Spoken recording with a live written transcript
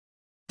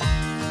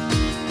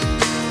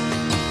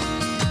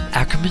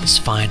Ackermans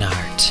Fine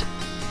Art.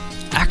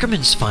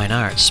 Ackermans Fine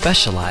Art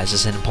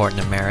specializes in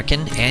important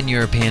American and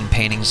European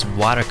paintings and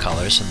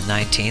watercolors from the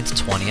 19th,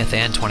 20th,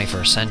 and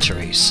 21st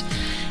centuries.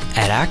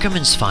 At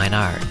Ackermans Fine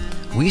Art,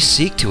 we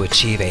seek to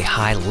achieve a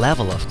high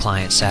level of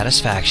client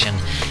satisfaction,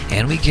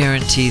 and we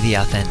guarantee the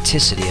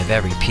authenticity of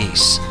every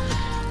piece.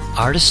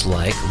 Artists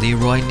like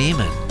LeRoy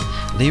Neiman.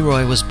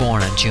 LeRoy was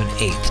born on June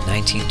 8,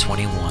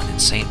 1921 in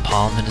St.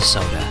 Paul,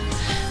 Minnesota.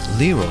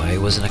 LeRoy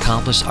was an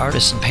accomplished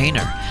artist and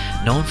painter,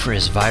 known for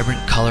his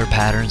vibrant color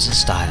patterns and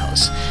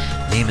styles.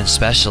 Neiman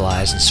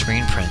specialized in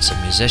screen prints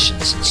of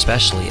musicians and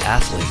especially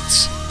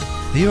athletes.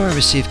 LeRoy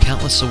received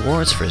countless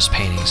awards for his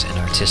paintings and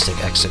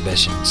artistic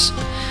exhibitions.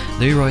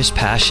 LeRoy's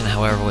passion,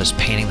 however, was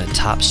painting the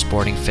top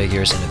sporting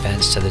figures and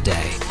events to the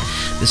day.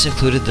 This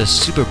included the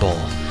Super Bowl,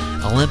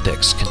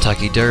 Olympics,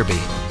 Kentucky Derby,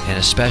 and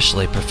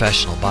especially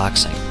professional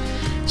boxing.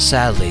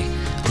 Sadly,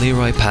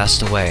 LeRoy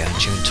passed away on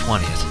June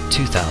 20th,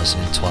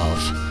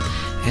 2012.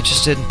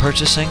 Interested in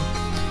purchasing?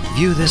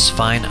 View this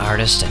fine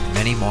artist and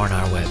many more on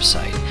our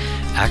website,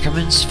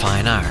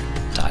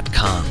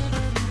 ackermansfineart.com.